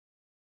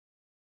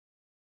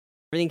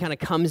everything kind of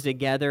comes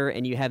together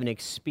and you have an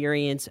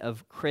experience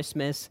of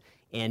Christmas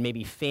and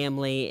maybe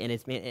family,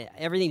 and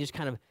everything just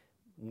kind of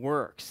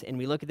works. And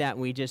we look at that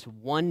and we just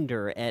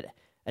wonder at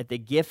the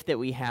gift that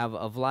we have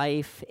of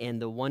life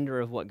and the wonder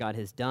of what God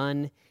has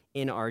done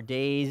in our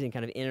days and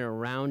kind of in and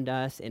around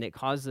us, and it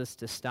causes us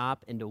to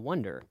stop and to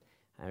wonder.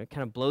 It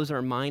kind of blows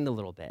our mind a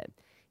little bit.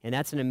 And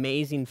that's an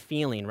amazing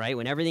feeling, right?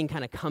 When everything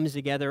kind of comes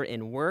together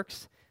and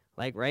works,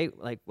 like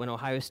when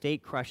Ohio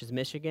State crushes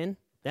Michigan,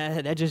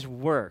 that just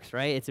works,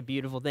 right? It's a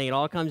beautiful thing. It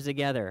all comes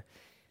together.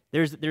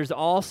 There's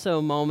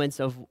also moments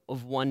of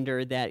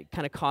wonder that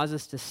kind of cause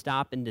us to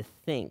stop and to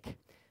think,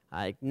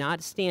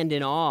 not stand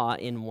in awe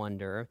in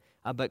wonder,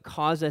 but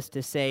cause us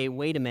to say,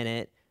 wait a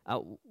minute,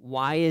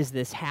 why is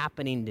this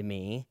happening to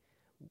me?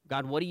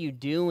 God, what are you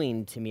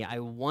doing to me? I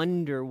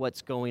wonder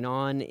what's going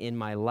on in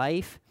my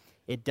life.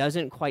 It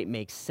doesn't quite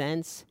make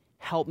sense.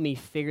 Help me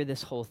figure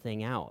this whole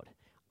thing out.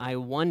 I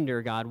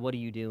wonder, God, what are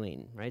you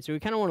doing? Right? So we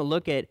kind of want to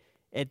look at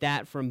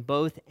that from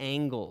both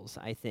angles,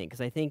 I think,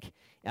 because I think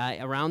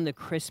around the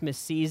Christmas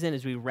season,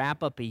 as we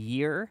wrap up a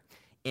year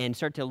and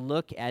start to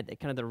look at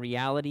kind of the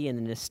reality and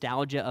the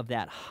nostalgia of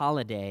that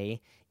holiday,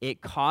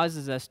 it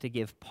causes us to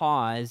give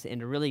pause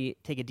and to really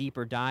take a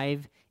deeper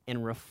dive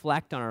and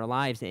reflect on our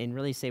lives and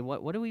really say,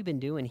 what have we been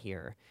doing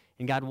here?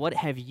 And God, what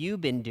have you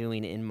been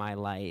doing in my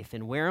life?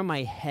 And where am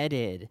I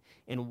headed?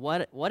 And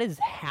what is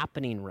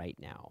happening right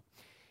now?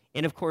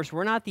 And of course,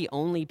 we're not the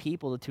only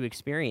people to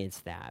experience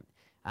that.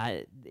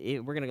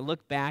 We're going to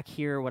look back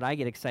here. What I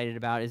get excited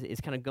about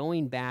is kind of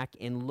going back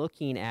and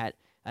looking at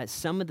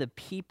some of the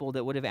people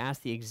that would have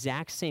asked the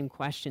exact same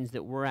questions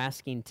that we're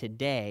asking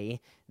today.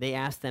 They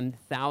asked them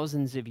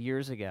thousands of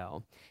years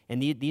ago.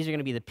 And these are going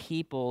to be the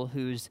people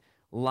whose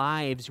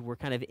lives were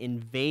kind of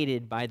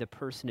invaded by the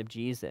person of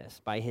Jesus,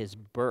 by his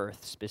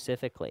birth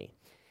specifically.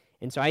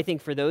 And so I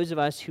think for those of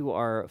us who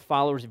are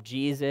followers of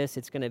Jesus,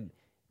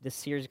 this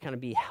series is going to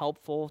be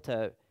helpful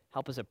to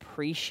help us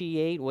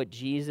appreciate what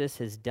Jesus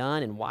has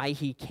done and why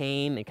he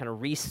came and kind of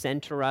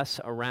recenter us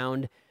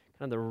around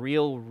kind of the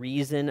real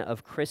reason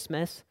of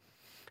Christmas.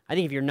 I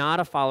think if you're not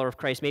a follower of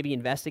Christ, maybe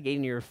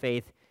investigating your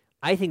faith,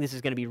 I think this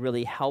is going to be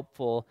really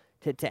helpful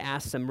to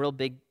ask some real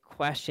big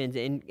questions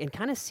and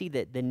kind of see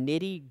the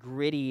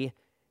nitty-gritty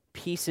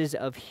pieces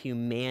of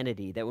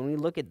humanity, that when we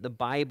look at the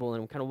Bible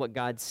and kind of what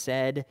God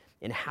said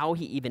and how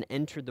he even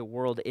entered the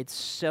world, it's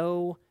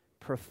so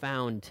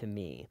profound to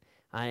me.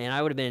 And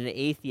I would have been an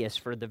atheist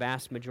for the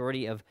vast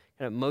majority of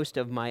kind of most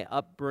of my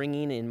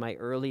upbringing in my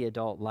early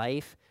adult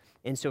life.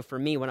 And so for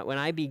me, when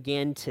I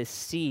began to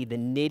see the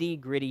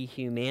nitty-gritty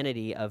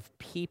humanity of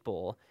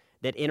people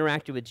that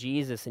interacted with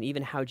Jesus and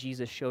even how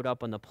Jesus showed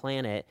up on the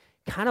planet,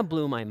 kind of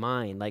blew my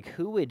mind. Like,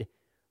 who would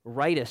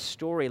write a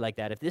story like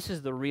that? If this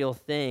is the real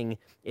thing,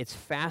 it's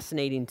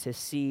fascinating to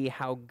see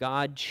how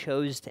God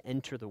chose to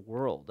enter the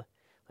world.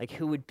 Like,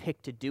 who would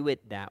pick to do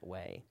it that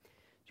way?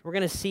 We're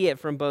going to see it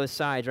from both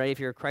sides, right? If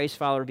you're a Christ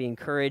follower, be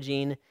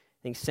encouraging,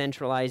 I think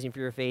centralizing for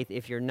your faith.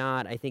 If you're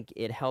not, I think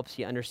it helps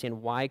you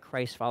understand why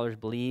Christ followers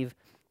believe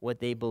what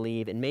they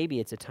believe, and maybe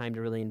it's a time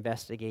to really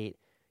investigate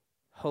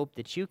hope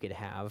that you could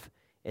have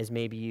as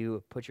maybe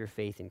you put your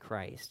faith in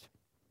Christ.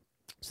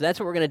 So that's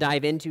what we're going to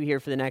dive into here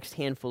for the next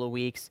handful of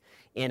weeks,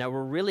 and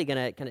we're really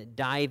going to kind of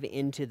dive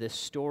into the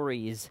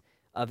stories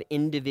of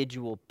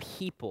individual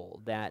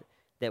people that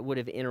would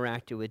have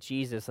interacted with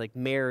Jesus, like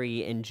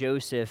Mary and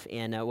Joseph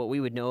and what we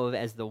would know of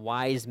as the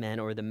wise men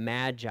or the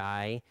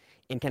magi,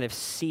 and kind of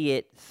see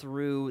it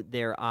through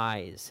their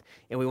eyes.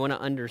 And we want to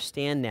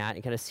understand that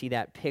and kind of see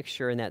that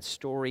picture and that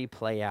story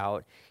play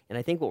out. And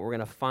I think what we're going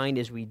to find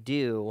as we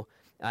do,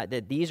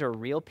 that these are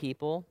real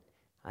people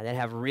that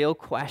have real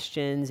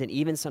questions and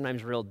even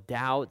sometimes real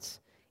doubts,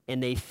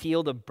 and they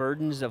feel the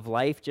burdens of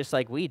life just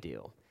like we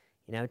do.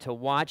 You know, to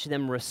watch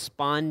them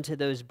respond to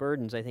those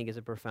burdens, I think, is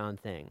a profound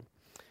thing.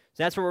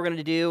 So that's what we're going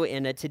to do,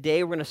 and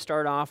today we're going to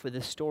start off with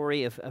the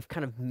story of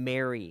kind of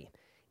Mary.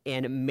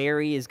 And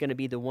Mary is going to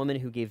be the woman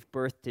who gave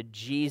birth to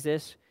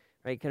Jesus,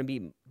 right? Going to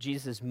be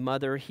Jesus'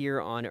 mother here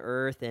on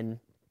earth, and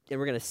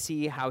we're going to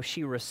see how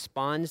she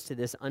responds to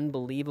this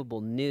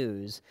unbelievable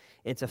news.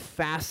 It's a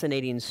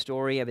fascinating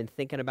story. I've been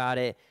thinking about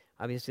it,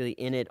 obviously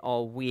in it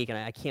all week, and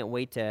I can't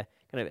wait to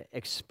kind of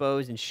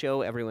expose and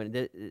show everyone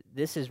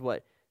this is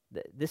what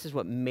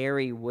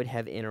Mary would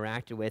have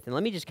interacted with. And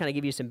let me just kind of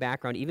give you some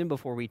background even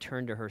before we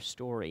turn to her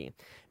story,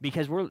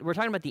 because we're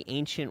talking about the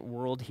ancient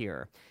world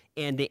here.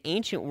 And the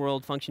ancient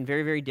world functioned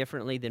very, very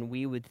differently than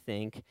we would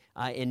think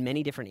in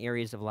many different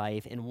areas of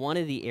life. And one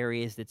of the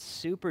areas that's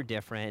super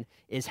different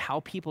is how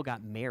people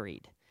got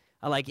married.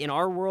 Like in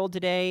our world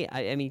today,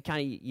 I mean,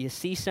 kind of you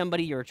see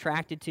somebody you're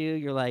attracted to,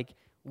 you're like,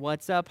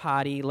 what's up,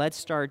 hottie? Let's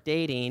start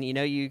dating. You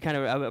know, you kind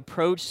of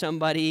approach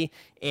somebody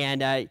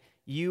and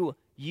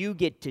you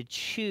get to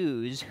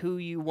choose who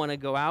you want to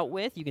go out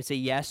with. You can say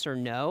yes or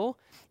no,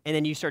 and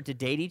then you start to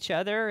date each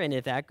other. And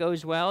if that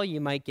goes well,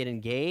 you might get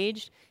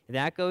engaged. If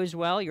that goes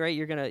well,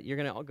 you're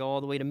gonna go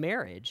all the way to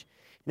marriage.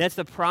 And that's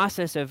the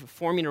process of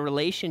forming a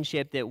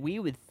relationship that we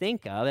would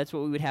think of. That's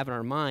what we would have in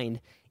our mind.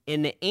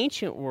 In the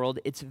ancient world,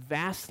 it's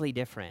vastly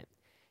different.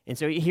 And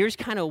so here's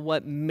kind of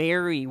what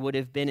Mary would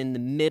have been in the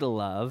middle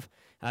of,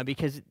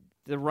 because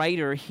the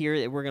writer here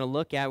that we're going to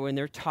look at, when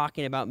they're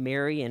talking about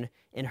Mary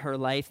and her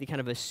life, they kind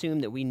of assume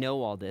that we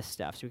know all this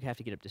stuff, so we have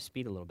to get up to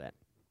speed a little bit.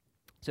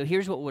 So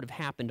here's what would have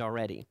happened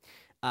already.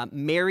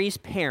 Mary's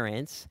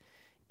parents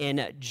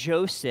and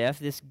Joseph,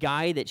 this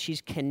guy that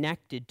she's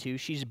connected to,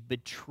 she's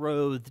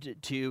betrothed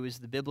to is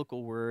the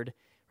biblical word,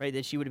 right,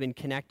 that she would have been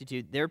connected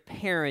to, their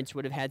parents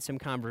would have had some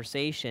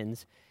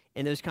conversations,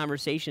 and those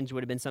conversations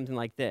would have been something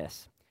like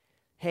this.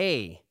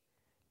 Hey,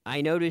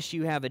 I notice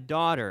you have a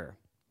daughter.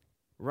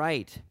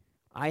 Right,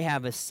 I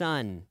have a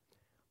son.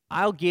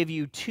 I'll give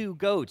you 2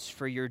 goats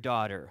for your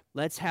daughter.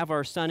 Let's have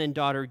our son and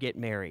daughter get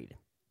married.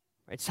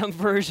 Right, some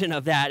version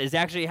of that is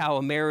actually how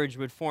a marriage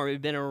would form. It would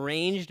have been an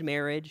arranged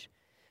marriage.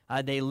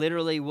 They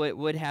literally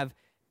would have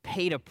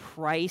paid a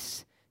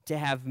price to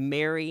have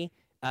Mary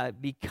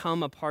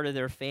become a part of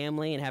their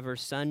family and have her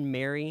son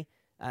marry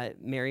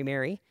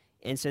Mary.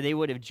 And so they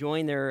would have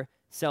joined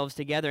themselves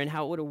together. And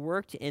how it would have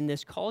worked in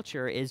this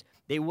culture is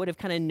they would have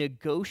kind of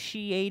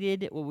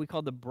negotiated what we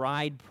call the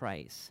bride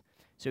price.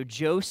 So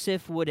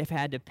Joseph would have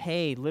had to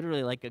pay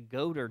literally like a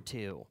goat or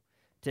 2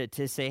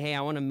 to say, hey,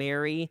 I want to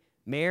marry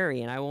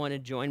Mary and I want to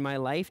join my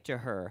life to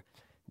her.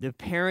 The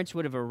parents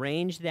would have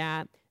arranged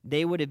that.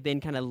 They would have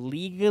been kind of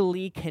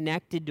legally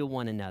connected to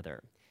one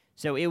another.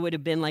 So it would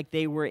have been like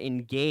they were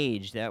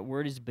engaged. That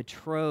word is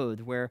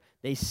betrothed, where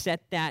they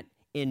set that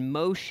in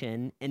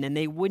motion, and then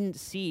they wouldn't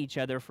see each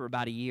other for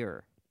about a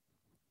year.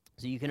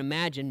 So you can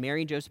imagine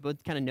Mary and Joseph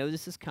both kind of know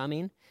this is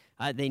coming.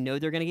 They know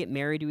they're going to get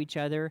married to each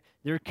other.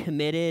 They're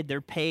committed.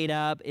 They're paid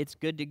up. It's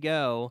good to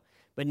go.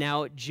 But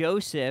now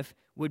Joseph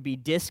would be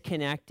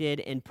disconnected,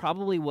 and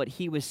probably what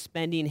he was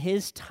spending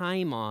his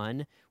time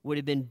on would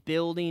have been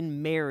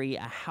building Mary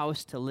a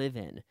house to live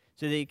in.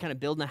 So they kind of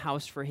building a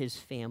house for his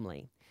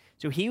family.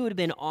 So he would have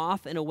been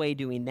off and away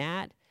doing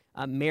that.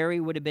 Mary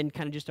would have been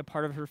kind of just a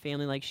part of her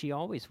family like she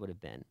always would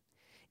have been.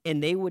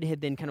 And they would have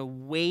been kind of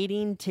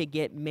waiting to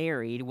get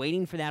married,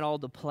 waiting for that all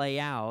to play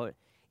out.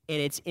 And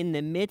it's in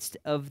the midst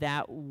of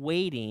that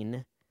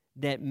waiting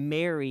that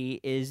Mary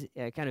is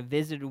kind of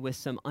visited with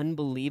some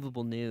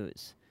unbelievable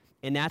news.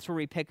 And that's where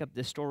we pick up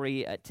the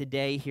story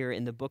today here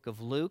in the book of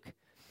Luke.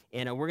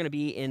 And we're going to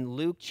be in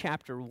Luke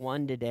chapter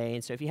 1 today.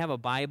 And so if you have a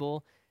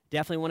Bible,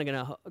 definitely want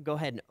to go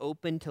ahead and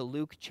open to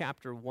Luke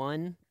chapter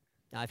 1.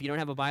 If you don't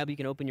have a Bible, you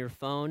can open your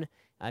phone.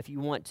 If you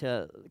want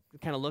to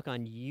kind of look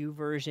on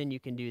YouVersion, you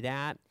can do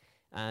that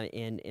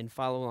and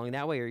follow along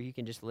that way, or you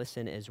can just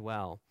listen as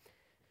well.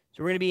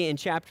 So we're going to be in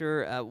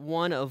chapter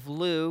 1 of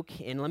Luke,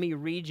 and let me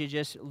read you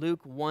just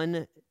Luke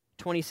 1,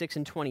 26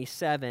 and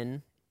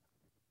 27,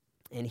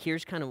 and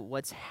here's kind of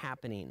what's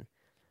happening.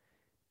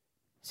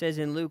 It says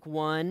in Luke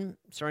 1,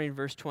 starting in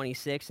verse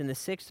 26, in the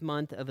 6th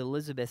month of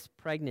Elizabeth's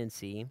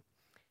pregnancy,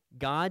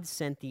 God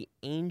sent the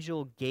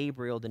angel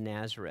Gabriel to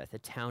Nazareth, a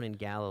town in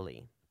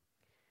Galilee,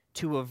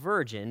 to a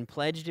virgin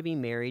pledged to be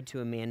married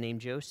to a man named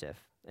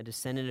Joseph, a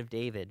descendant of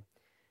David.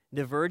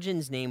 The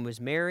virgin's name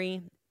was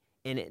Mary,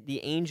 and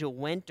the angel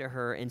went to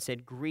her and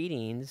said,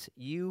 "Greetings,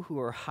 you who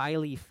are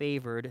highly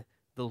favored,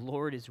 the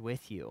Lord is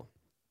with you."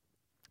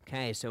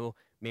 Okay, so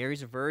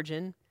Mary's a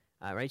virgin,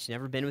 right? She's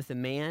never been with a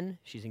man.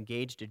 She's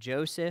engaged to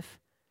Joseph.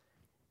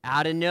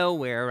 Out of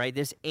nowhere, right,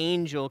 this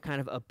angel kind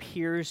of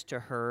appears to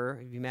her.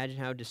 If you imagine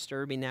how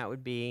disturbing that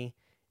would be.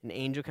 An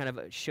angel kind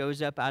of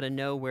shows up out of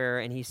nowhere,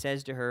 and he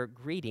says to her,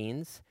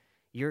 "Greetings,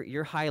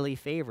 you're highly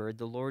favored.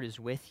 The Lord is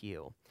with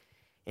you."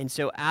 And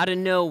so out of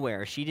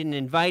nowhere, she didn't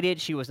invite it.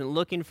 She wasn't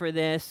looking for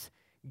this.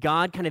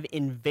 God kind of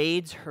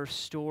invades her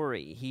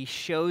story. He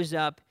shows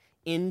up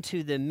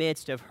into the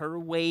midst of her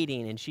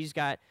waiting, and she's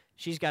got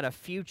a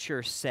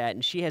future set,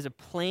 and she has a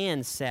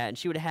plan set, and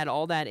she would have had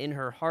all that in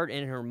her heart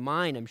and in her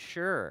mind, I'm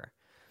sure.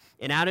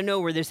 And out of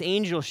nowhere, this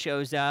angel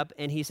shows up,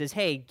 and he says,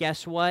 "Hey,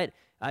 guess what?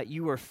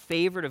 You are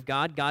favored of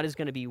God. God is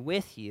going to be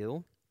with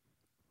you."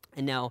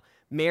 And now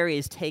Mary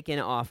is taken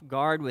off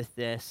guard with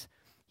this.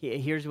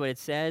 Here's what it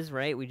says,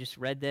 right? We just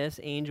read this.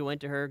 Angel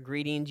went to her,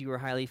 "Greetings, you are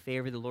highly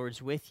favored. The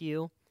Lord's with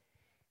you."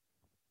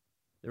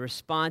 The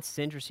response is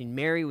interesting.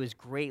 Mary was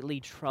greatly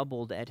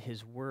troubled at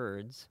his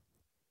words.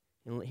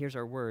 And here's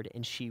our word.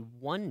 And she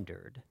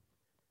wondered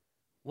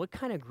what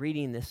kind of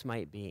greeting this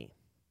might be.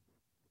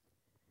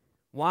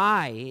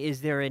 Why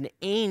is there an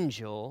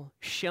angel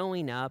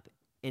showing up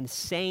and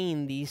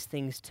saying these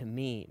things to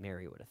me,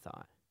 Mary would have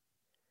thought.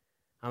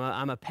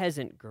 I'm a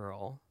peasant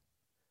girl.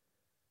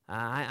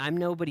 I'm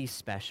nobody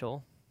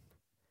special.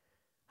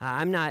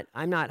 I'm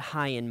not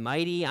high and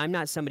mighty. I'm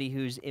not somebody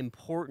who's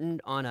important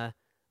on a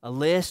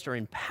list or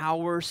in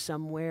power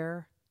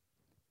somewhere.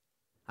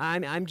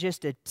 I'm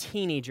just a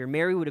teenager.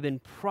 Mary would have been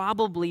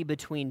probably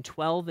between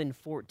 12 and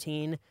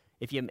 14.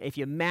 If you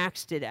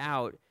maxed it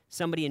out,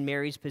 somebody in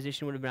Mary's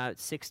position would have been about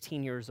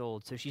 16 years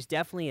old. So she's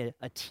definitely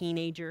a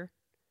teenager.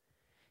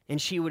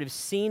 And she would have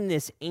seen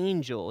this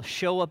angel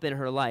show up in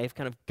her life,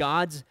 kind of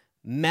God's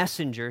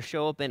messenger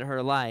show up in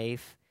her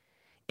life,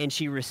 and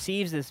she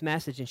receives this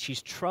message and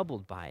she's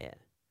troubled by it.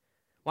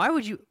 Why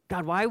would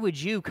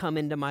you come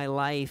into my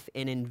life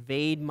and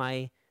invade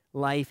my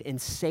life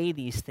and say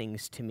these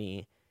things to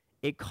me,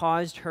 it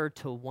caused her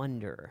to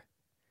wonder.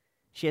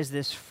 She has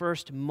this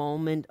first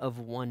moment of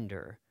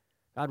wonder.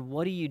 God,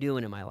 what are you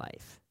doing in my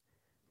life?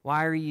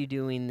 Why are you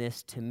doing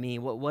this to me?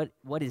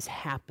 What is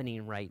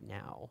happening right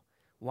now?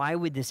 Why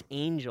would this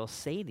angel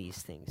say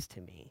these things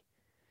to me?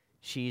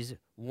 She's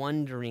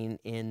wondering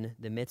in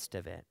the midst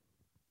of it.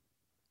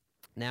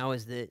 Now,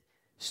 as the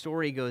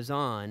story goes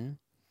on,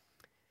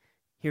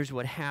 here's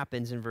what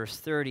happens in verse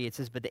 30. It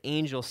says, "But the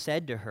angel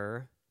said to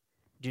her,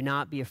 'Do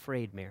not be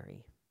afraid,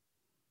 Mary.'"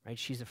 Right?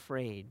 She's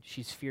afraid.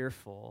 She's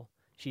fearful.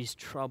 She's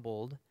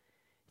troubled.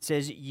 It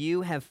says,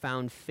 "You have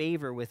found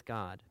favor with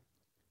God.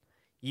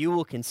 You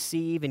will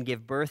conceive and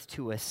give birth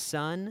to a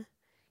son,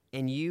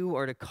 and you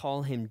are to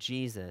call him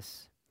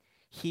Jesus.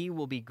 He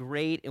will be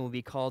great and will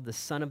be called the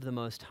Son of the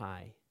Most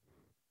High.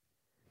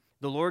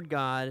 The Lord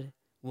God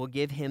will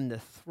give him the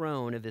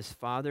throne of his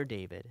father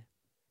David,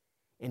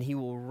 and he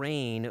will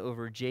reign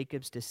over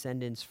Jacob's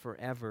descendants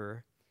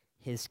forever.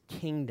 His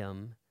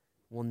kingdom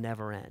will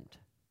never end."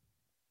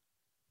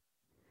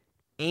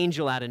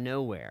 Angel out of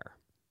nowhere,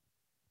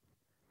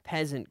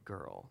 peasant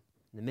girl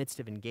in the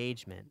midst of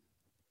engagement.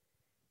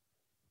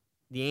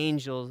 The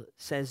angel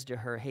says to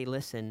her, "Hey,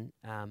 listen,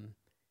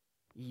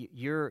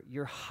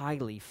 you're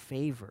highly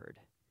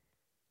favored.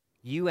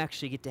 You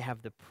actually get to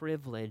have the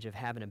privilege of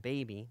having a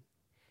baby.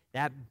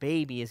 That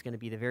baby is going to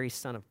be the very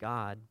Son of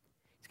God.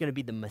 It's going to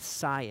be the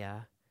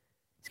Messiah.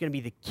 It's going to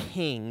be the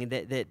King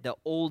that the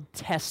Old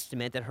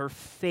Testament, that her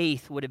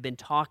faith would have been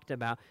talked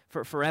about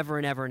for forever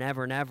and ever and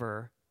ever and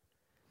ever."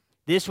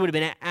 This would have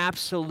been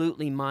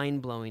absolutely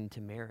mind-blowing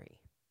to Mary.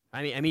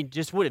 I mean,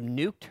 just would have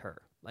nuked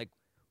her. Like,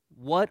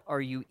 what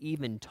are you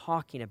even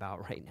talking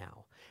about right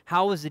now?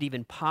 How is it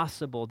even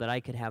possible that I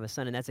could have a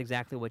son? And that's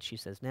exactly what she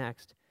says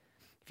next.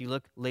 If you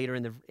look later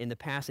in the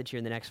passage here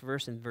in the next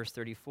verse, in verse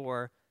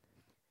 34,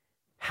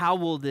 "How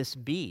will this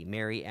be?"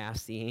 Mary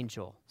asked the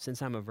angel,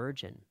 "since I'm a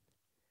virgin.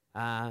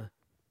 I'm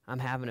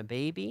having a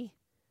baby.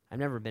 I've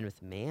never been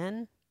with a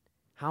man.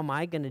 How am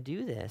I going to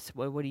do this?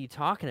 What are you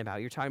talking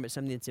about? You're talking about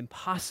something that's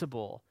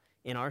impossible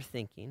in our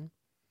thinking."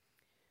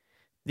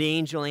 The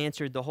angel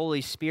answered, "The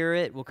Holy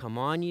Spirit will come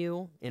on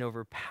you and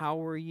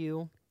overpower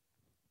you.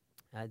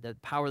 The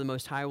power of the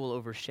Most High will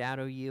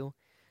overshadow you.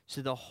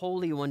 So the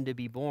Holy One to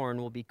be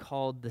born will be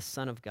called the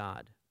Son of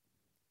God."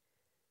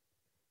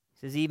 It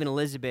says, "Even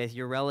Elizabeth,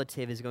 your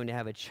relative, is going to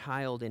have a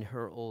child in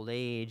her old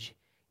age,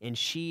 and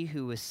she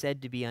who was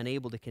said to be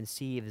unable to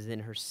conceive is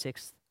in her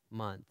 6th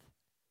month.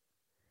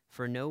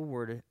 For no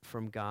word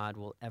from God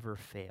will ever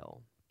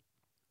fail."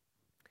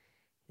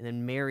 And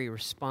then Mary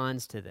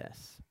responds to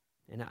this.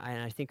 And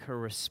I think her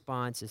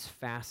response is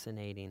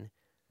fascinating.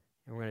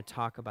 And we're going to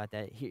talk about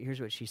that. Here's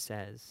what she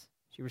says.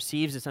 She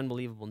receives this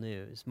unbelievable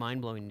news,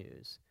 mind-blowing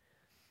news.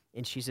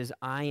 And she says,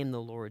 "I am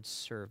the Lord's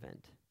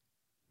servant,"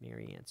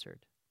 Mary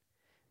answered.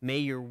 "May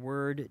your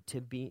word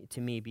to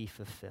me be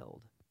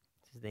fulfilled."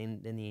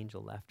 Then the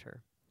angel left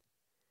her.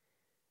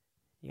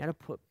 We got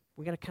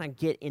to kind of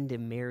get into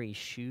Mary's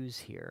shoes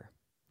here,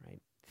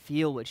 right?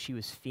 Feel what she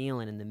was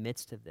feeling in the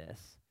midst of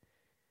this.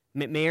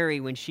 Mary,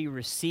 when she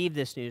received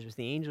this news,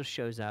 the angel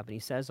shows up and he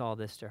says all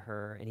this to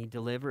her, and he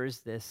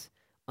delivers this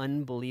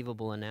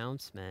unbelievable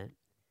announcement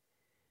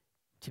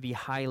to be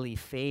highly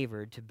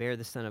favored, to bear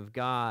the Son of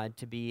God,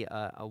 to be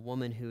a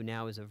woman who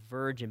now is a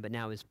virgin, but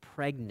now is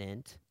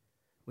pregnant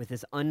with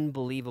this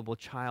unbelievable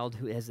child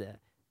who has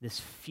this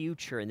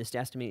future and this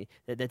destiny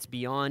that's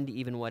beyond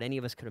even what any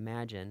of us could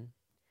imagine.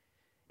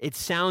 It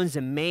sounds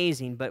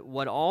amazing, but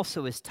what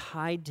also is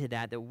tied to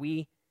that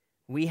we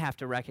have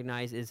to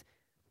recognize is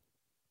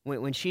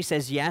when she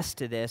says yes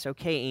to this,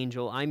 "Okay,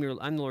 angel, I'm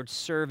the Lord's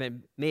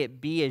servant, may it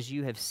be as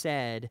you have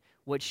said,"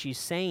 what she's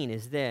saying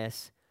is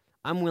this: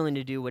 I'm willing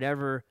to do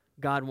whatever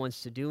God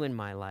wants to do in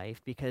my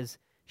life, because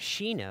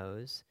she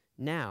knows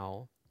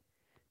now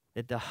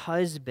that the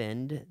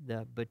husband,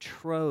 the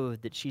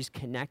betrothed that she's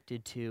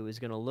connected to, is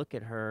going to look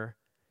at her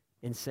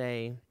and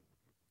say,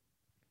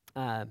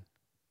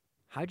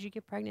 "How'd you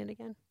get pregnant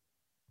again?"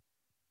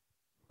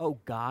 "Oh,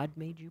 God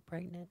made you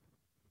pregnant?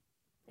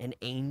 An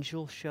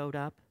angel showed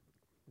up?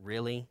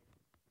 Really?"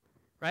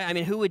 Right? I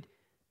mean,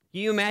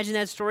 you imagine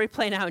that story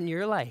playing out in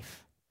your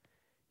life?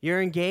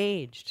 You're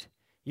engaged.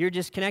 You're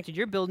disconnected.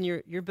 You're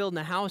building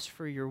a house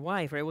for your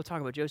wife, right? We'll talk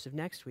about Joseph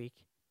next week.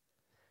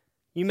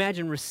 You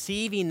imagine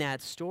receiving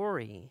that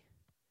story.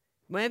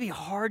 It might be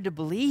hard to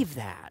believe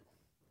that.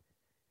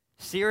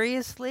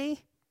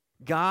 Seriously?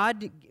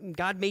 God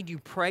made you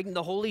pregnant.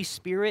 The Holy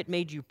Spirit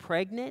made you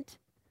pregnant.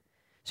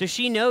 So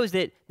she knows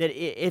that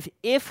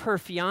if her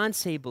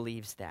fiance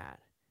believes that,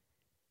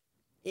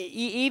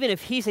 even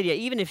if he said, yeah,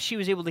 even if she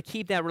was able to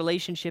keep that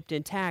relationship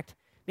intact,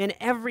 man,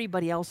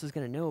 everybody else is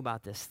going to know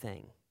about this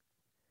thing.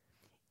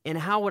 And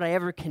how would I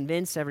ever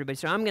convince everybody?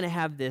 So I'm going to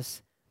have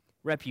this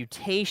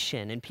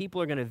reputation, and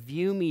people are going to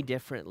view me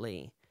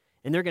differently,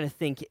 and they're going to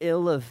think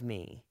ill of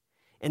me,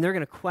 and they're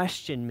going to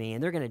question me,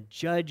 and they're going to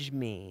judge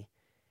me.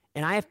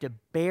 And I have to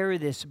bear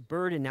this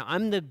burden. Now,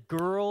 I'm the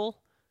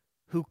girl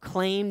who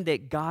claimed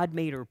that God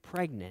made her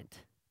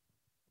pregnant,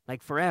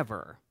 like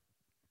forever.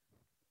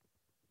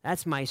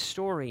 That's my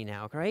story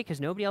now, right? Because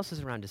nobody else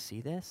is around to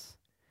see this.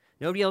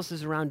 Nobody else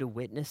is around to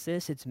witness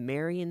this. It's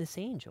Mary and this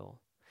angel.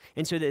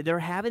 And so they're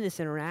having this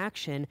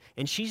interaction,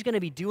 and she's going to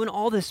be doing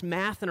all this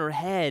math in her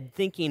head,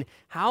 thinking,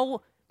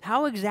 how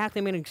exactly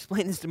am I going to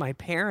explain this to my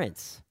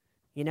parents,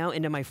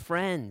 and to my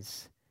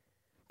friends,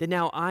 that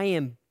now I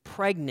am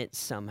pregnant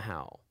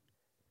somehow?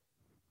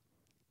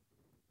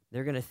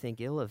 They're going to think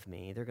ill of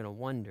me. They're going to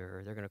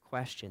wonder. They're going to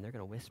question. They're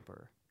going to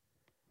whisper.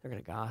 They're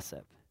going to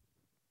gossip.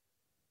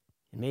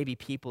 And maybe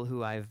people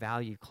who I've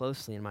valued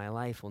closely in my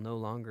life will no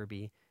longer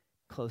be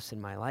close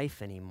in my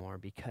life anymore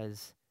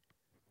because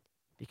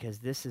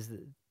this is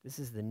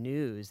the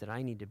news that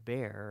I need to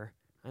bear.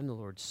 I'm the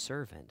Lord's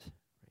servant.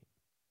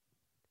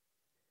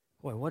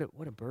 Boy,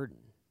 what a burden.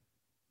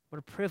 What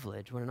a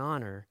privilege, what an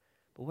honor,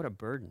 but what a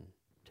burden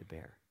to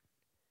bear.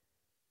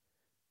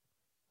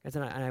 Guys,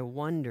 and I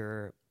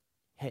wonder,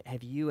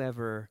 have you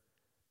ever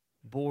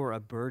bore a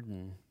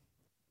burden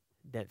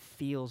that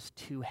feels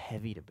too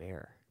heavy to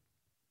bear?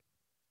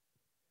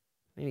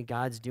 Maybe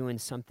God's doing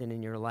something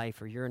in your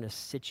life, or you're in a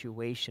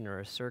situation or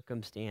a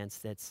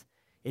circumstance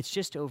it's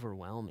just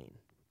overwhelming.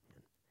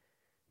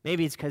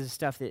 Maybe it's because of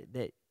stuff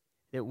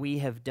that we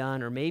have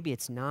done, or maybe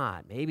it's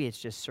not. Maybe it's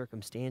just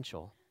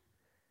circumstantial.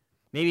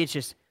 Maybe it's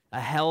just a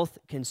health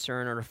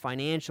concern or a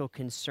financial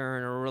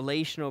concern or a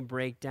relational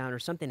breakdown or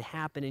something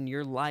happened in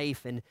your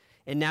life, and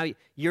now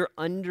you're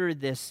under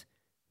this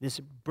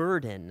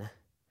burden,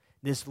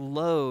 this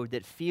load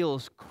that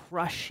feels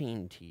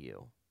crushing to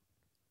you.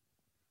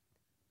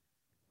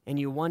 And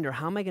you wonder,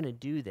 how am I going to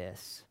do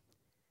this?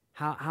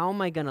 How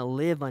am I going to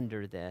live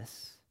under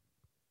this?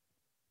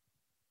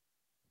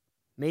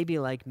 Maybe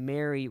like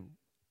Mary,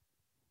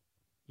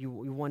 you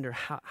wonder,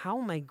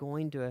 how am I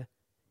going to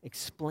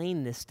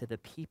explain this to the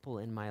people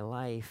in my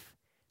life?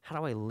 How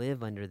do I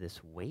live under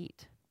this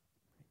weight?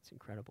 It's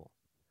incredible.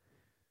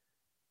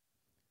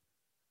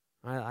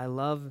 I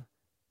love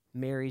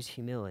Mary's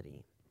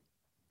humility.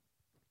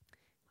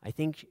 I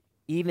think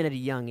even at a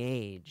young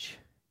age,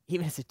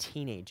 even as a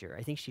teenager,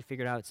 I think she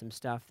figured out some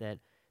stuff that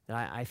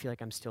I feel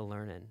like I'm still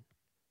learning.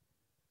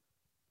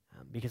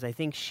 Because I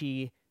think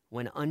she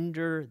went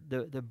under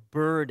the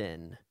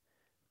burden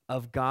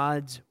of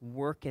God's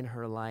work in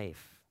her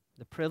life,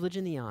 the privilege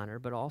and the honor,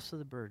 but also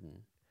the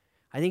burden.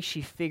 I think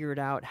she figured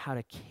out how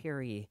to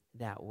carry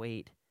that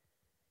weight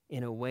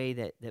in a way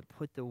that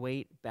put the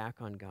weight back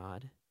on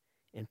God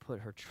and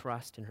put her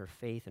trust and her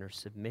faith and her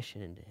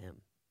submission into him.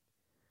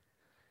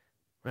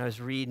 When I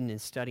was reading and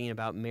studying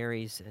about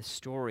Mary's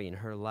story in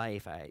her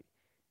life,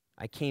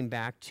 I came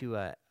back to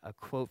a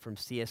quote from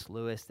C.S.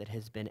 Lewis that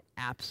has been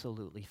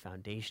absolutely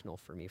foundational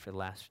for me for the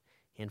last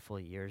handful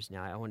of years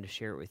now. I wanted to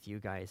share it with you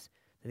guys.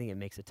 I think it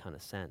makes a ton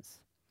of sense.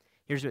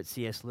 Here's what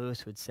C.S.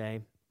 Lewis would say.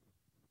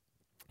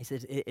 He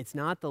says, it's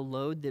not the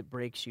load that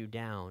breaks you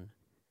down,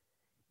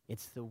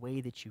 it's the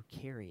way that you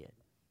carry it.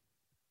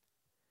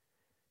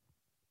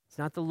 It's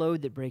not the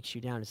load that breaks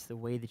you down, it's the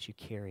way that you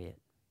carry it.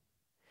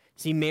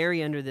 See,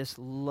 Mary, under this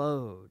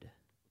load,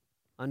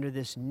 under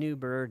this new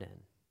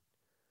burden,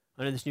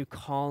 under this new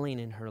calling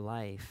in her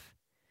life,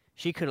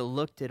 she could have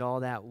looked at all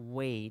that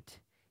weight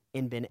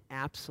and been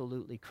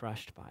absolutely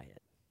crushed by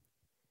it.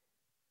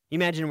 You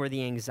imagine where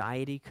the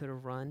anxiety could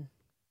have run?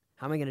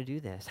 How am I going to do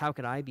this? How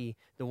could I be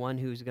the one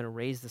who's going to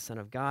raise the Son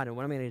of God? And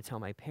what am I going to tell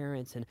my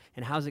parents?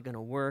 And how's it going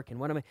to work? And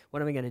what am I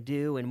going to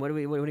do? And what are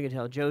we going to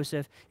tell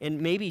Joseph? And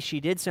maybe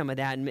she did some of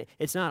that, and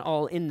it's not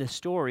all in the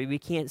story. We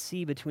can't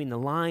see between the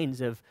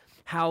lines of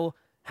how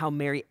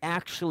Mary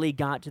actually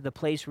got to the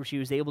place where she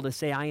was able to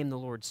say, I am the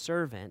Lord's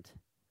servant.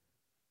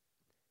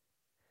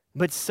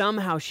 But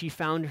somehow she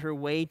found her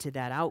way to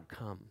that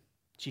outcome.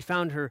 She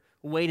found her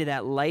way to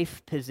that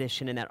life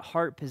position and that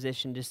heart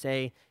position to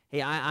say,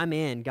 hey, I'm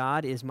in.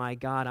 God is my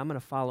God. I'm going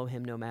to follow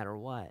him no matter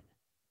what.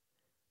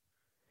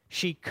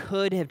 She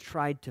could have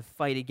tried to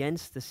fight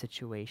against the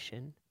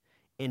situation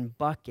and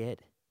buck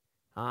it.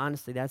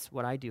 Honestly, that's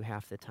what I do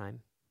half the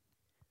time.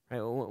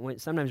 Right?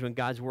 Sometimes when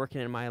God's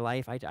working in my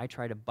life, I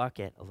try to buck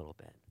it a little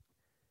bit.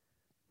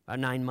 About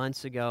 9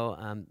 months ago,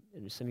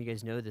 some of you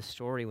guys know this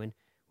story, when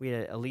we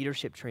had a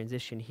leadership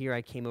transition here,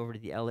 I came over to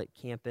the Elliott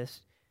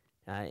campus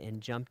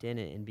and jumped in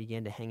and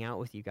began to hang out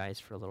with you guys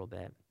for a little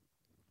bit.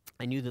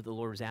 I knew that the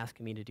Lord was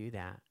asking me to do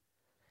that.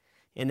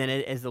 And then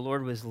as the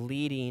Lord was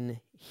leading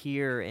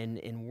here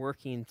and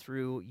working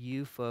through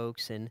you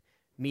folks and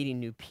meeting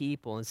new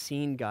people and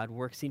seeing God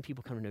work, seeing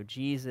people come to know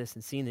Jesus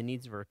and seeing the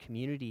needs of our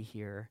community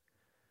here,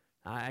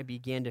 I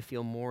began to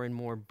feel more and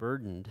more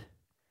burdened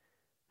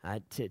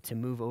to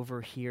move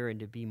over here and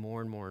to be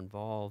more and more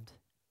involved.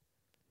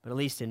 But at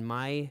least in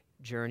my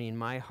journey, in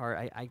my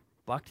heart, I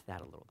bucked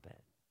that a little bit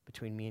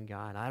between me and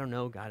God. I don't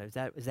know, God,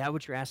 is that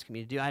what you're asking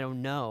me to do? I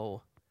don't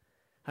know.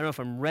 I don't know if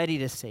I'm ready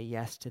to say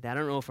yes to that. I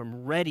don't know if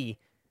I'm ready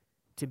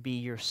to be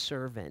your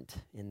servant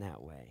in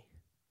that way.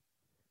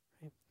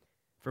 Right?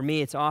 For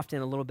me, it's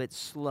often a little bit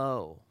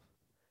slow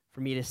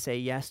for me to say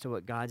yes to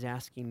what God's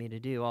asking me to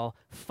do. I'll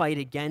fight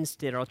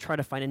against it, or I'll try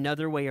to find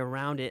another way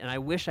around it, and I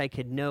wish I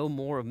could know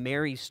more of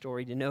Mary's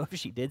story to know if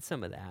she did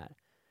some of that.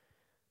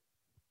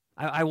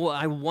 I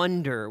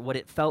wonder what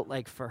it felt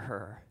like for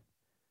her.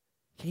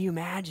 Can you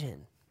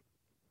imagine?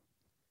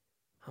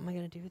 How am I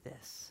going to do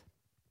this?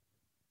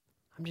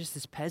 I'm just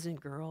this peasant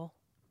girl.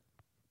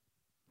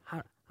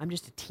 I'm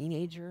just a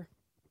teenager.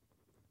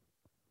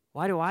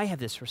 Why do I have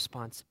this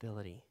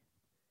responsibility?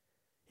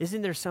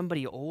 Isn't there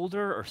somebody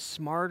older or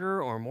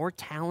smarter or more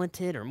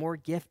talented or more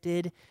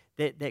gifted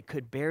that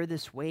could bear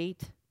this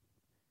weight?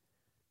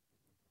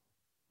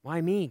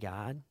 Why me,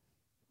 God?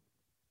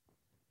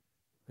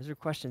 Those are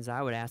questions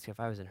I would ask if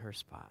I was in her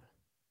spot.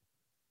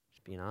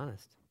 Just being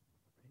honest.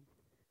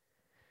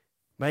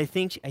 But I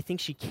think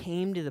she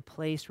came to the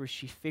place where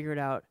she figured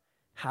out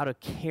how to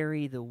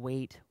carry the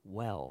weight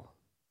well.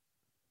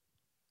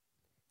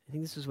 I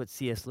think this is what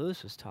C.S.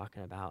 Lewis was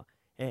talking about.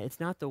 It's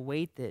not the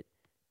weight that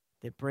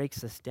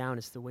breaks us down,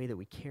 it's the way that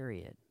we carry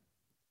it.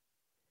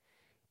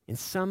 And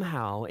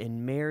somehow,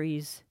 in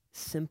Mary's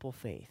simple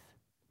faith,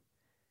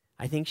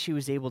 I think she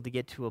was able to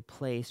get to a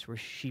place where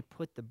she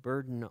put the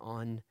burden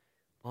on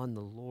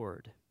the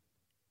Lord.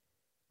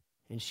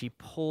 And she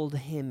pulled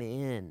him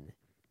in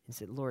and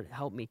said, Lord,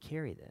 help me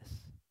carry this.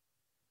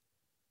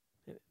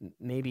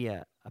 Maybe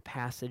a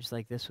passage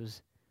like this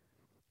was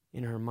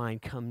in her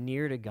mind, come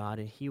near to God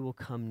and he will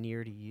come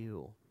near to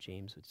you,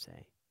 James would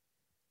say.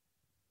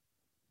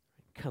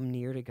 Come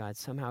near to God.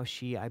 Somehow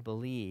she, I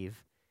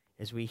believe,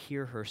 as we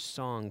hear her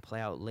song play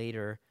out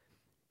later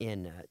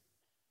in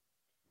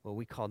what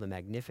we call the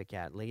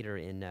Magnificat, later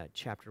in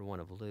chapter 1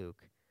 of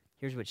Luke,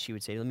 here's what she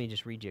would say. Let me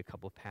just read you a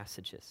couple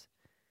passages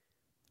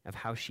of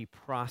how she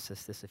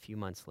processed this a few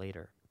months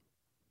later.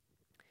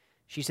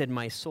 She said,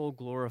 my soul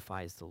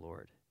glorifies the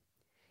Lord,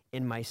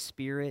 and my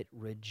spirit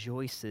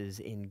rejoices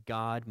in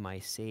God my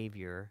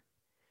Savior,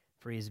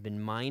 for he has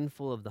been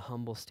mindful of the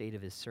humble state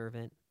of his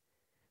servant.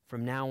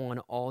 From now on,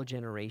 all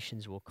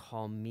generations will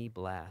call me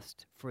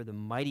blessed, for the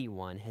Mighty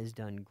One has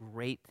done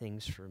great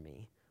things for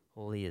me.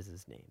 Holy is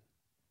his name.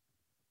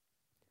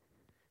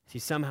 See,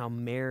 somehow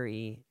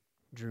Mary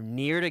drew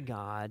near to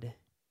God.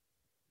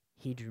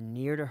 He drew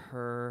near to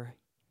her.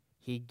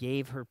 He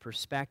gave her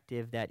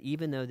perspective that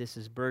even though this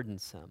is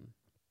burdensome,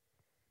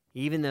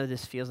 even though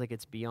this feels like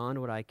it's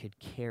beyond what I could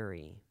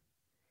carry,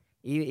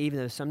 even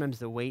though sometimes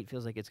the weight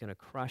feels like it's going to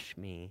crush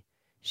me,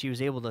 she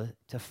was able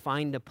to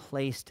find a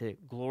place to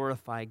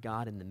glorify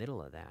God in the middle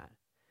of that.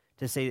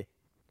 To say,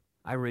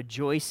 I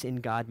rejoice in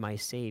God my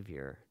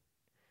Savior.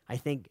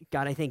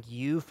 God, I thank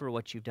you for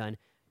what you've done.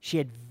 She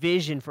had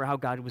vision for how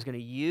God was going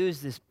to use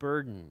this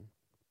burden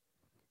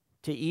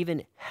to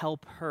even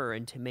help her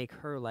and to make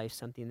her life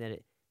something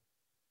that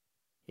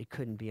it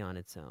couldn't be on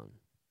its own.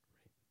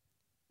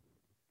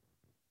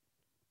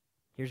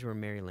 Here's where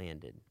Mary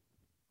landed.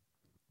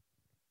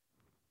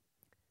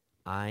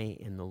 I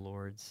am the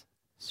Lord's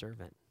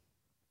servant.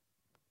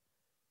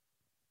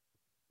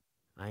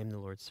 I am the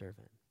Lord's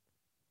servant.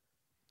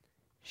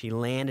 She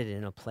landed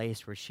in a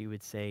place where she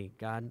would say,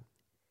 God,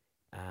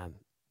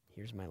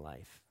 here's my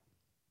life.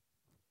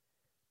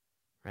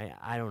 Right?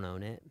 I don't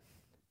own it.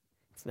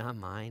 It's not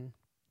mine.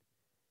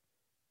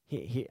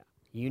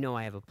 You know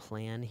I have a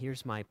plan.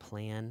 Here's my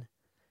plan.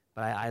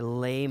 But I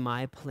lay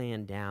my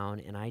plan down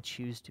and I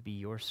choose to be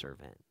your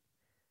servant.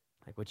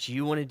 Like what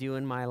you want to do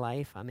in my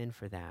life, I'm in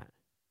for that.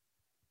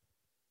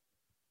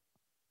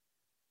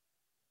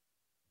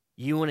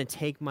 You want to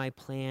take my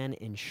plan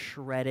and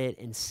shred it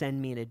and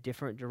send me in a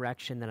different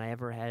direction than I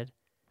ever had?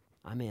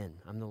 I'm in.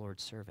 I'm the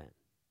Lord's servant.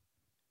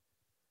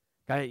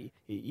 God,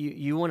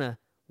 you want to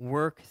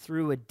work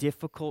through a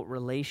difficult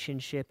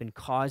relationship and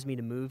cause me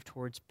to move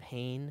towards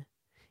pain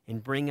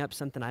and bring up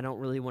something I don't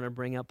really want to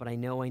bring up, but I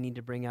know I need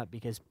to bring up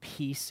because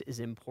peace is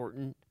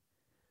important?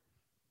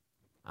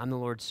 I'm the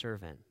Lord's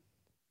servant.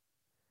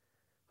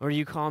 Or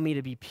you call me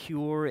to be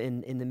pure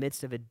in the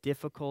midst of a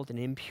difficult and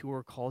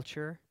impure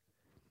culture?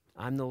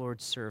 I'm the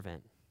Lord's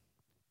servant.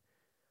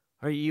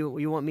 Or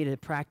you want me to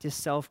practice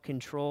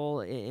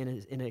self-control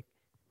in a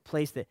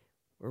place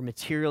where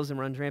materialism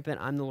runs rampant?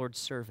 I'm the Lord's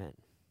servant.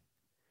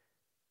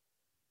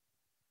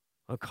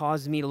 Or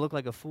cause me to look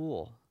like a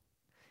fool.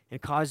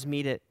 It caused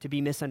me to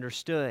be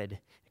misunderstood.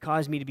 It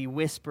caused me to be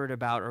whispered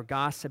about or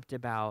gossiped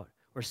about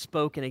or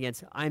spoken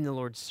against. I'm the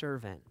Lord's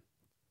servant.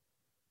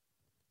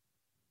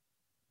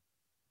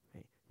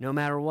 Right? No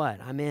matter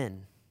what, I'm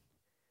in.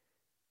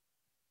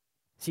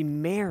 See,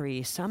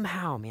 Mary,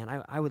 somehow,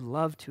 man, I would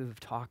love to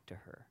have talked to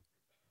her.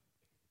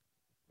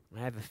 I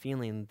have a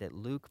feeling that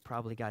Luke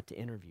probably got to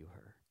interview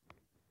her.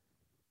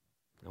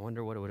 I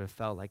wonder what it would have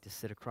felt like to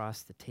sit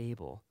across the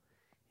table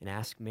and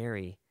ask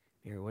Mary,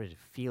 what did it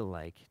feel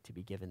like to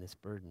be given this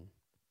burden?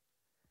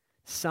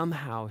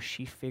 Somehow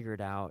she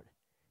figured out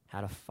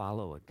how to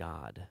follow a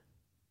God.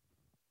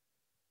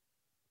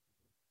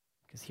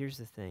 Because here's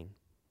the thing.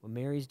 What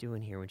Mary's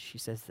doing here when she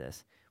says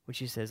this, when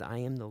she says, I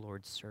am the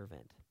Lord's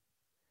servant,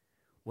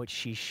 what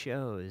she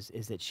shows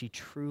is that she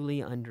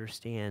truly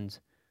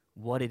understands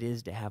what it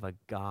is to have a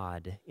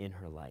God in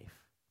her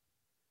life.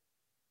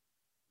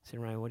 Say,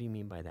 Ryan, what do you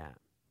mean by that?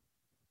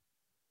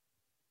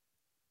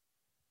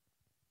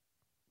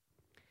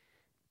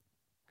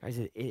 Guys,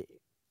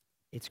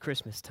 it's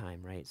Christmas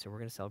time, right? So we're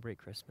going to celebrate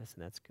Christmas,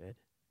 and that's good.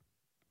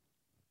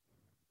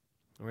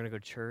 We're going to go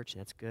to church, and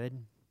that's good.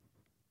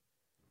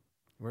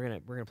 We're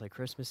gonna play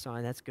Christmas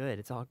song. That's good.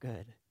 It's all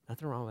good.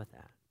 Nothing wrong with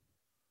that.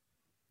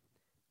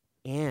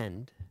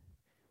 And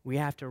we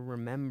have to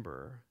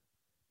remember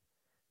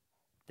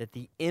that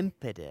the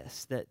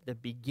impetus, that the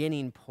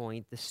beginning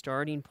point, the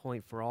starting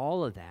point for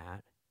all of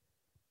that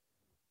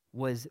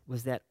was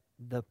that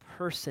the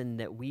person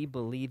that we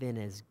believe in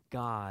as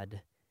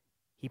God,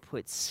 he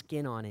put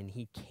skin on and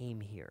he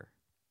came here.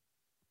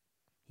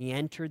 He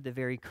entered the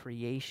very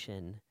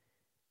creation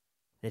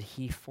that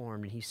he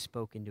formed and he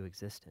spoke into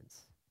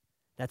existence.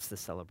 That's the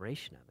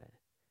celebration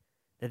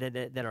of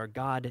it. That our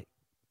God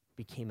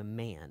became a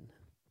man.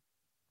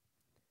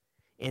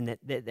 And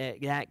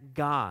that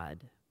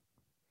God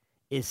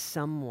is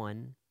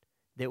someone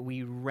that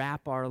we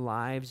wrap our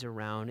lives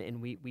around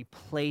and we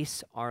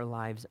place our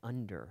lives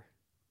under.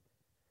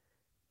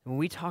 When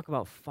we talk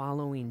about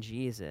following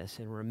Jesus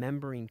and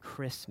remembering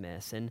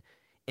Christmas and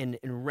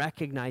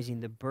recognizing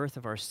the birth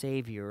of our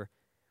Savior,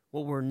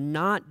 what we're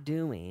not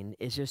doing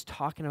is just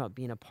talking about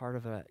being a part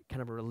of a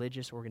kind of a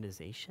religious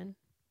organization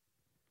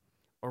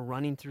or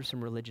running through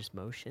some religious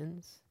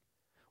motions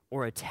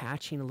or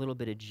attaching a little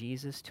bit of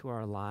Jesus to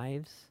our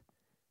lives.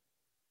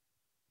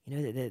 You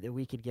know, that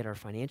we could get our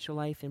financial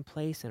life in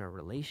place and our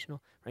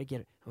relational, right?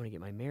 I want to get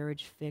my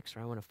marriage fixed,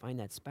 or I want to find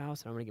that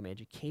spouse, and I want to get my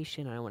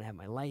education, and I want to have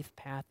my life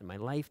path and my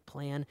life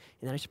plan, and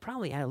then I should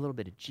probably add a little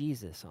bit of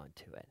Jesus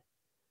onto it.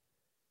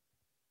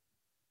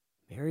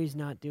 Mary's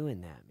not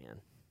doing that, man.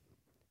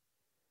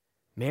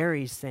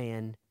 Mary's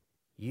saying,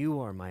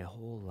 you are my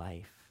whole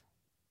life.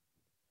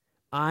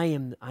 I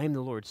am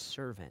the Lord's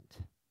servant.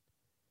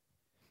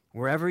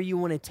 Wherever you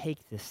want to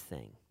take this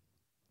thing,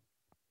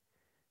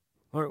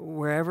 or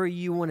wherever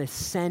you want to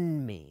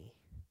send me,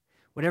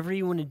 whatever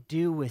you want to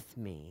do with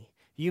me,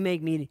 you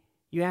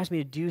ask me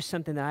to do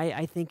something that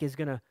I think is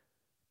going to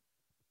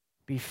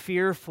be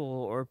fearful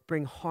or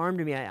bring harm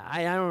to me.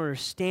 I don't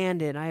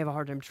understand it, and I have a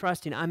hard time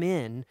trusting. I'm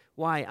in.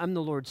 Why? I'm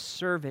the Lord's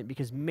servant,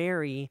 because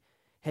Mary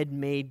had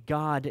made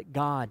God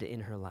God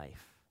in her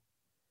life.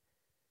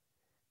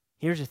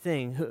 Here's the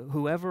thing.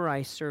 Whoever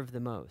I serve the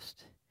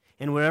most,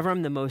 and whatever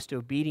I'm the most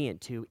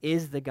obedient to,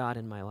 is the God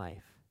in my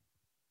life.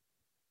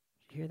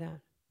 Did you hear that?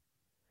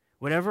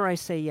 Whatever I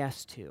say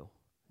yes to,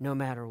 no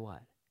matter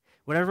what,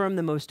 whatever I'm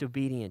the most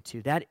obedient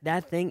to,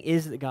 that thing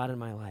is the God in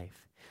my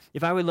life.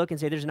 If I would look and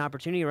say there's an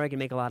opportunity where I can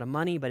make a lot of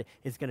money, but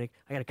I got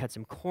to cut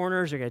some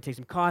corners, or I got to take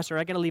some costs, or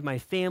I got to leave my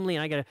family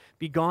and I got to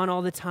be gone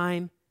all the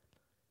time,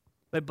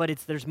 but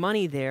there's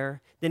money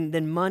there,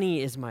 then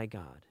money is my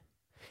God.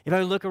 If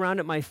I look around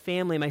at my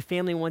family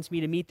wants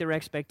me to meet their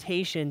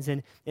expectations,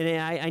 and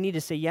I need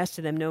to say yes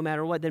to them no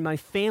matter what, then my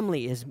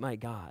family is my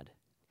God.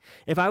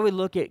 If I would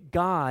look at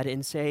God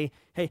and say,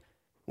 hey,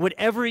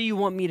 whatever you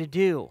want me to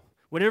do,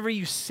 whatever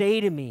you say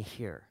to me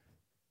here,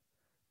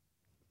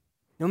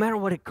 no matter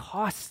what it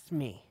costs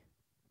me,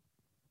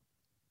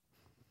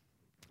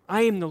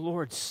 I am the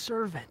Lord's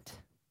servant.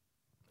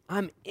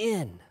 I'm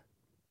in.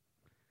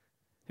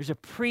 There's a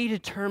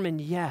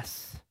predetermined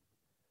yes.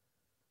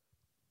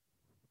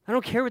 I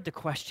don't care what the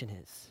question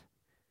is.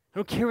 I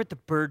don't care what the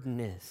burden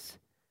is.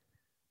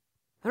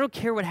 I don't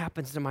care what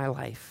happens to my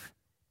life.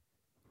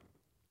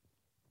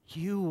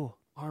 You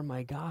are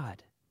my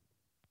God.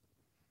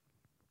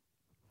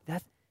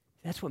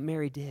 That's what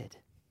Mary did.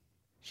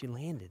 She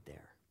landed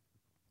there.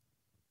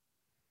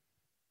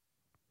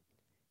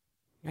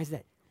 Guys,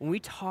 that when we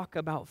talk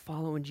about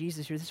following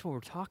Jesus here, this is what we're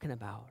talking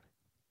about.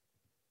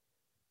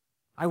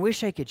 I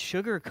wish I could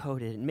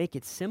sugarcoat it and make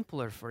it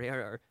simpler for you,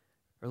 or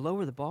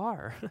lower the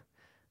bar.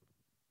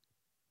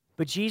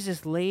 But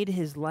Jesus laid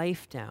his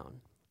life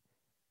down.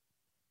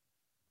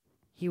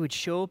 He would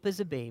show up as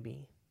a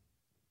baby.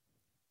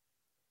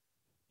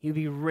 He would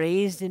be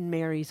raised in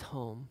Mary's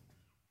home.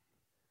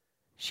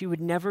 She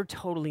would never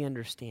totally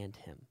understand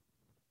him.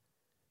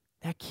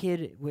 That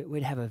kid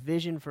would have a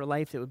vision for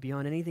life that would be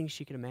beyond anything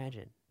she could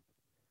imagine.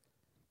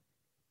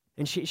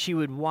 And she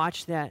would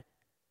watch that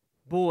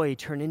boy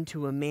turn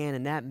into a man,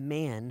 and that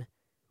man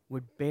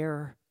would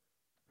bear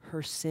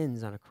her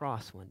sins on a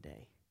cross one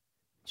day.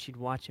 She'd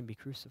watch him be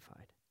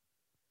crucified.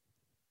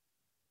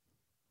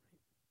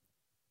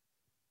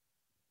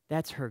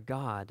 That's her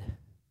God.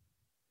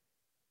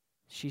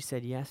 She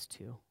said yes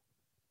to.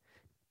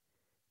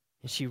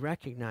 And she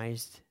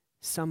recognized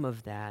some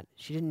of that.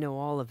 She didn't know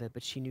all of it,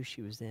 but she knew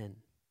she was in.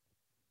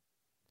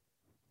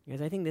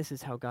 Because I think this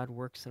is how God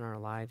works in our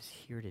lives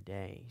here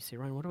today. You say,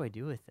 Ryan, what do I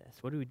do with this?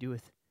 What do we do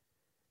with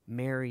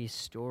Mary's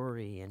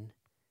story and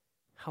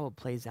how it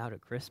plays out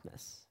at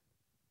Christmas?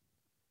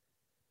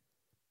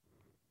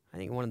 I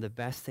think one of the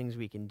best things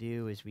we can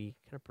do is we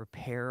kind of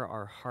prepare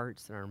our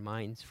hearts and our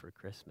minds for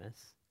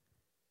Christmas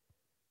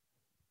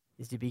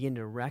is to begin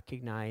to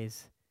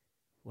recognize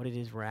what it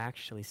is we're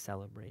actually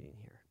celebrating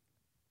here.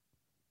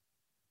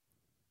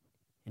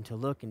 And to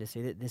look and to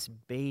say that this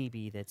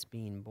baby that's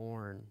being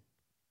born,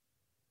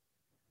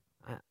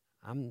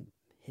 I'm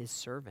his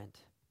servant.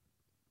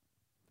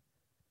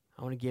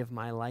 I want to give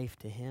my life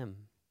to him.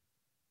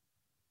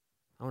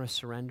 I want to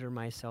surrender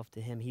myself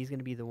to him. He's going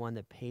to be the one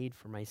that paid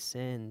for my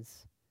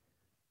sins.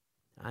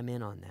 I'm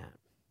in on that.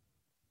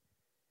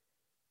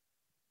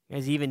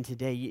 Guys, even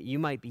today, you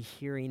might be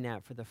hearing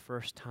that for the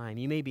first time.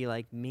 You may be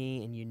like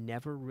me and you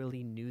never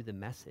really knew the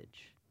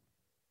message.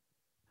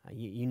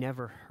 You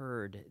never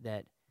heard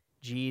that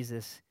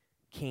Jesus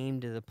came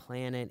to the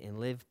planet and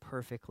lived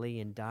perfectly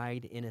and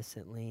died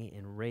innocently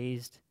and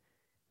raised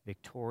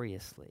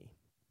victoriously.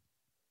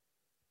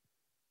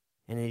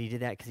 And that he did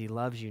that because he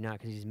loves you, not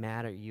because he's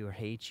mad at you or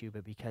hates you,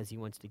 but because he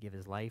wants to give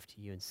his life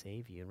to you and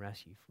save you and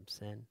rescue you from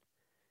sin,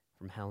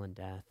 from hell and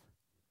death.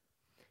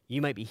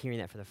 You might be hearing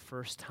that for the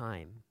first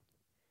time.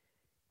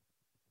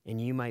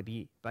 And you might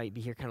be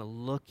here kind of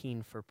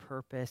looking for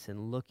purpose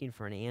and looking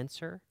for an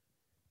answer.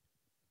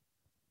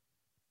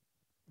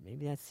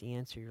 Maybe that's the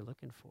answer you're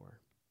looking for.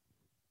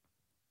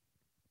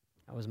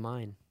 That was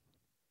mine.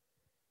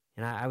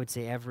 And I would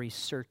say every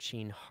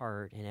searching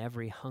heart and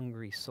every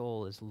hungry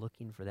soul is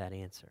looking for that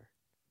answer.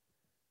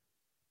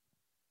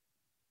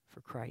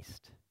 For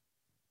Christ.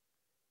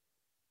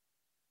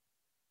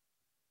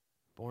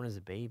 Born as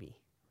a baby.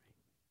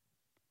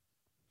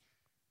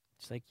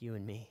 Just like you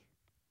and me.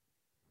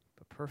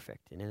 But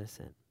perfect and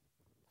innocent.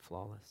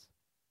 Flawless.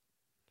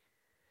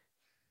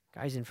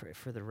 Guys, and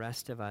for the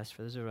rest of us,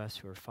 for those of us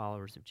who are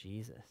followers of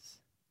Jesus,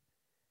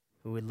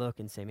 who would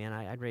look and say, man,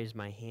 I'd raise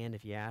my hand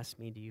if you asked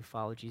me, do you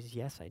follow Jesus?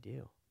 Yes, I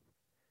do.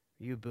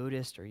 Are you a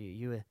Buddhist? Are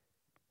you a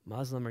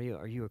Muslim? Are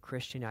you a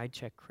Christian? I'd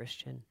check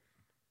Christian.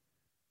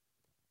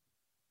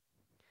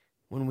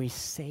 When we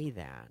say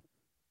that,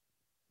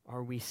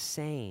 are we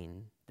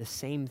saying the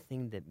same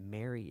thing that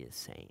Mary is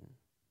saying?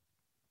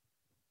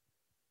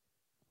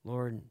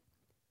 Lord,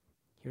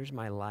 here's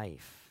my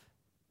life.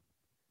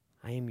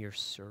 I am your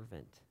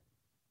servant.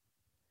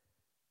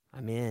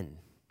 I'm in.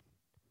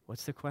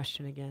 What's the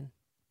question again?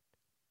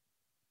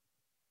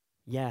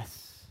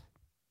 Yes,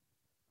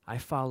 I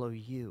follow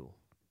you.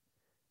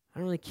 I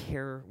don't really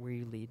care where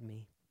you lead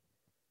me.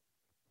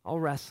 I'll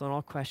wrestle and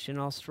I'll question,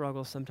 I'll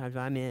struggle sometimes, but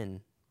I'm in.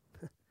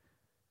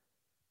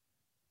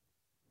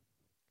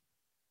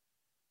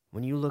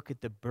 When you look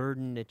at the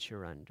burden that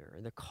you're under,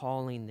 the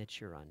calling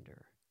that you're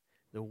under,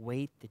 the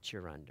weight that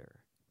you're under,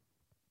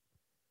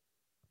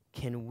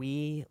 can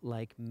we,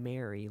 like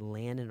Mary,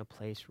 land in a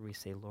place where we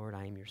say, Lord,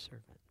 I am your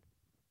servant?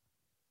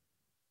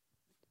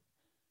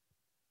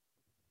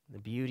 The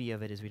beauty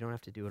of it is we don't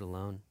have to do it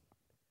alone.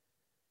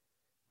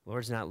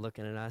 Lord's not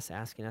looking at us,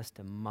 asking us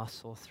to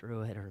muscle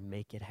through it or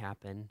make it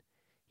happen.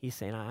 He's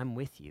saying, I'm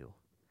with you.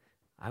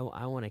 I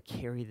want to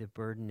carry the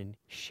burden and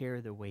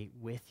share the weight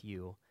with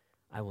you.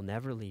 I will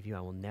never leave you. I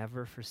will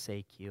never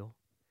forsake you.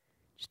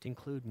 Just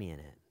include me in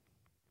it.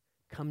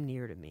 Come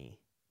near to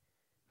me.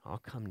 I'll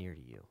come near to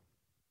you.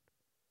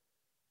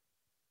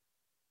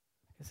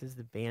 Because as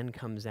the band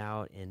comes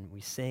out and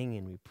we sing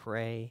and we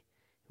pray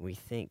and we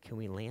think, can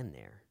we land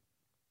there?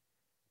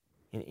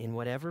 In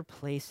whatever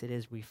place it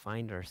is we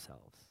find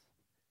ourselves,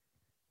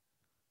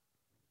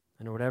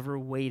 and whatever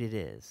weight it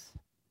is,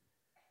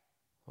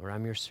 Lord,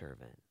 I'm your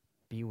servant.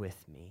 Be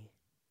with me.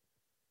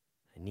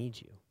 I need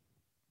you.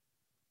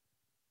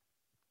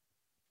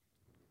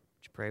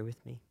 Would you pray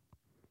with me?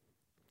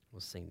 We'll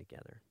sing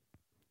together.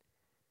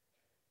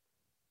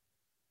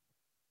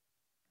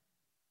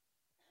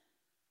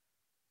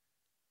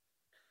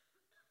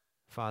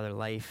 Father,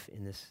 life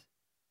in this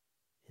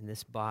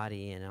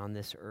body and on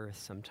this earth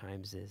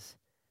sometimes is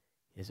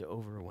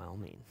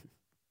overwhelming.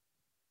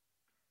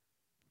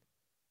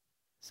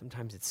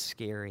 Sometimes it's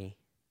scary,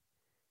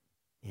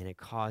 and it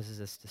causes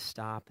us to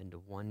stop and to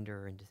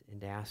wonder and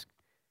to ask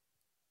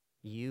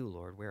you,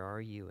 Lord, where are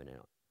you in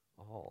it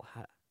all?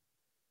 How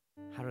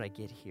did I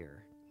get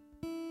here?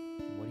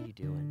 What are you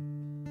doing?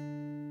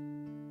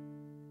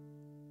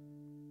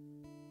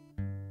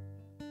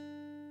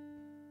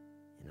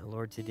 And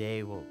Lord,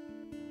 today we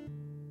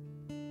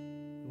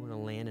want to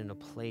land in a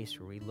place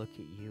where we look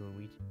at you and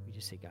we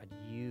just say, God,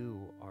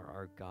 you are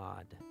our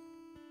God.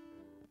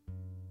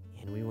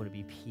 And we want to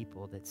be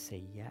people that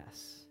say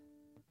yes.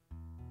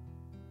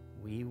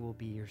 We will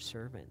be your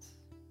servants.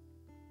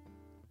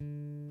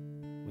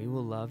 We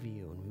will love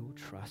you and we will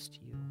trust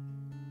you.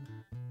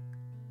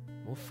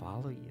 We'll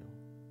follow you.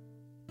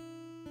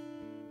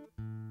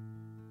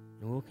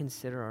 And we'll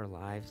consider our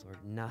lives,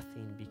 Lord,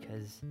 nothing,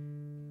 because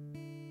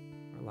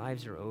our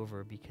lives are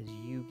over because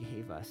you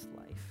gave us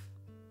life.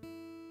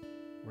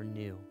 We're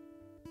new.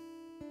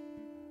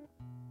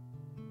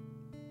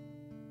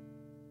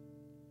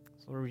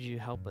 So Lord, would you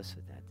help us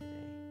with that today?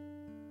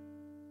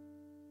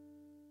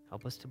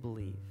 Help us to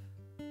believe,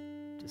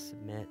 to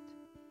submit,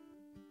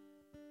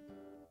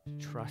 to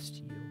trust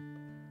you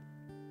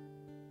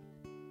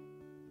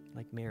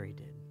like Mary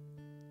did.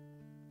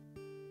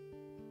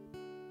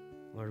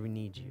 Lord, we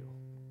need you.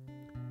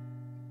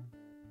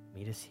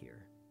 Meet us here.